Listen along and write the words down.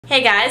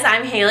Hey guys,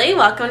 I'm Haley.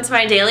 Welcome to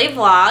my daily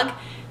vlog.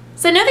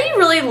 So I know that you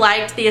really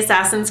liked the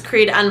Assassin's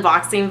Creed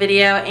unboxing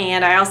video,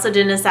 and I also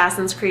did an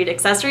Assassin's Creed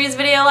accessories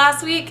video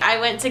last week. I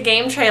went to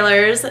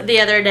Gametrailers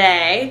the other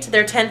day to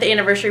their 10th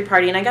anniversary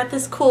party, and I got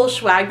this cool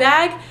swag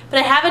bag, but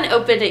I haven't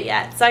opened it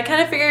yet. So I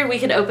kind of figured we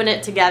could open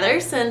it together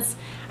since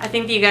I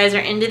think that you guys are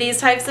into these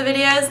types of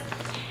videos.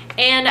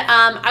 And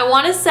I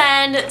want to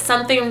send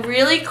something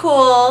really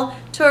cool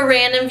to a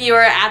random viewer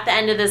at the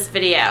end of this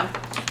video.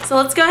 So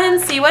let's go ahead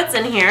and see what's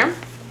in here.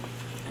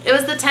 It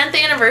was the 10th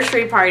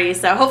anniversary party,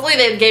 so hopefully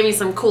they gave me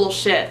some cool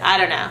shit. I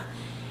don't know.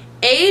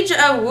 Age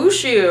of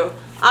Wushu.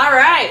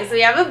 Alright, so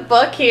we have a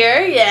book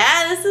here.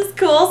 Yeah, this is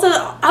cool. So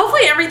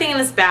hopefully everything in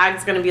this bag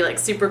is going to be like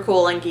super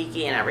cool and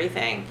geeky and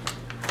everything.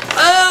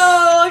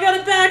 Oh, I got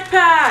a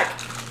backpack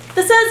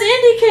that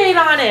says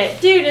Indiecade on it.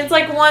 Dude, it's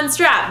like one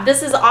strap.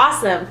 This is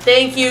awesome.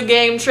 Thank you,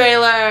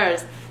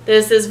 Gametrailers.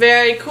 This is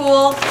very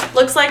cool.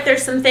 Looks like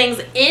there's some things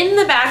in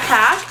the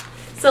backpack.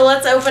 So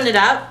let's open it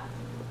up.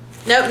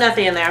 Nope,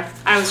 nothing in there.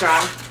 I was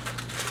wrong.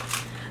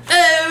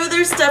 Oh,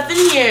 there's stuff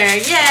in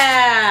here.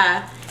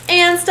 Yeah.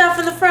 And stuff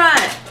in the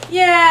front.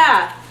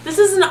 Yeah. This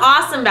is an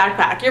awesome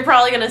backpack. You're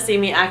probably going to see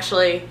me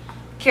actually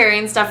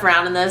carrying stuff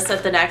around in this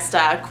at the next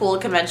cool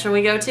convention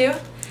we go to.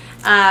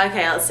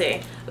 Okay, let's see.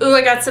 Ooh,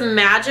 I got some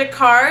magic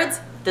cards.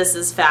 This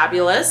is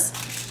fabulous.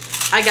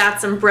 I got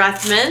some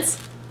breath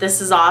mints. This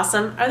is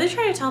awesome. Are they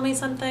trying to tell me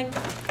something?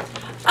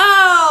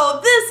 Oh,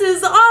 this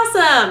is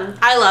awesome.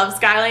 I love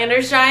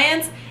Skylanders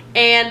Giants.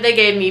 And they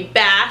gave me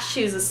Bash.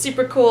 He's a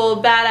super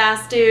cool,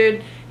 badass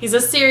dude. He's a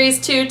Series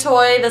 2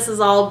 toy. This is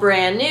all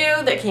brand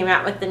new that came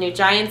out with the new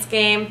Giants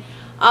game.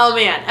 Oh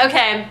man,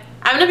 okay.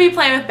 I'm going to be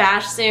playing with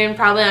Bash soon,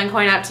 probably on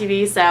CoinOp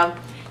TV, so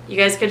you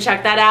guys can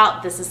check that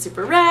out. This is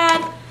super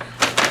rad.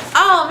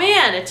 Oh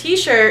man, a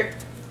t-shirt.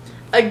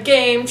 A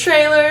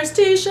Gametrailers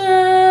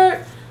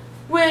t-shirt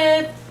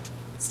with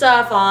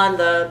stuff on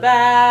the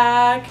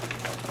back.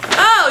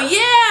 Oh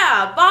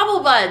yeah,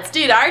 Bobble Buds.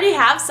 Dude, I already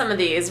have some of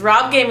these.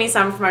 Rob gave me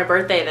some for my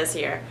birthday this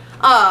year.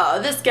 Oh,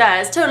 this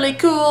guy is totally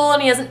cool,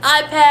 and he has an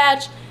eye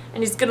patch,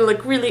 and he's gonna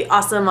look really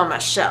awesome on my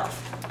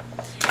shelf.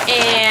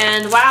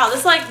 And wow, this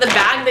is like the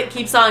bag that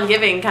keeps on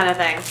giving kind of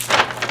thing.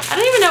 I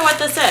don't even know what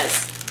this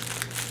is.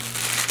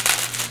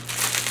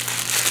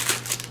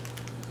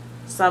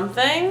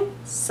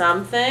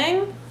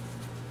 Something.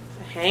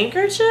 A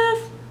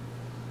handkerchief?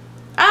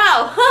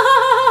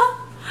 Oh!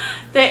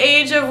 The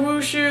Age of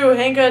Wushu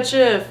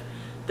handkerchief.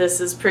 This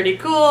is pretty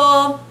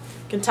cool.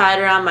 Can tie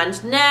it around my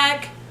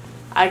neck.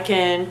 I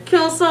can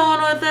kill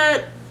someone with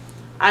it.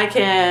 I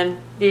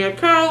can be a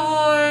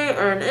cowboy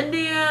or an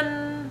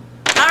Indian.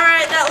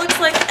 Alright, that looks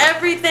like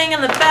everything in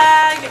the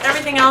bag.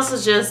 Everything else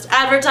is just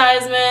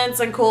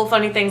advertisements and cool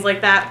funny things like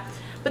that.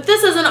 But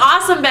this is an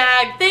awesome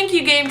bag. Thank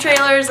you,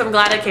 Gametrailers. I'm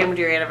glad I came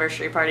to your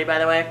anniversary party, by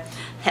the way.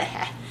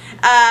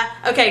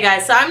 Okay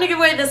guys, so I'm going to give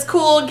away this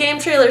cool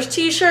Gametrailers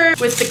t-shirt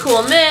with the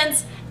cool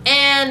mints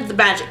and the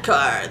magic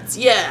cards.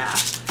 Yeah.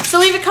 So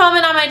leave a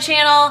comment on my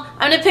channel.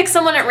 I'm going to pick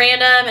someone at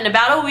random in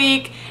about a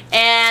week,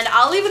 and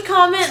I'll leave a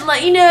comment and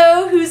let you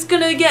know who's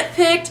going to get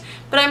picked,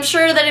 but I'm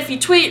sure that if you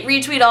tweet,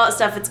 retweet, all that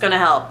stuff, it's going to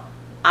help.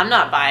 I'm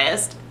not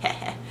biased.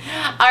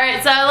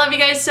 Alright, so I love you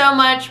guys so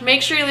much.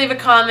 Make sure you leave a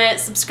comment,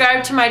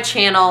 subscribe to my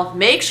channel,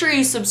 make sure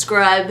you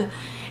subscribe,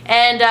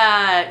 and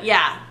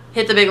yeah,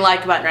 hit the big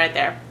like button right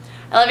there.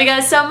 I love you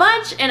guys so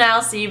much, and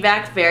I'll see you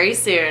back very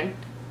soon.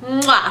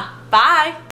 Mwah! Bye!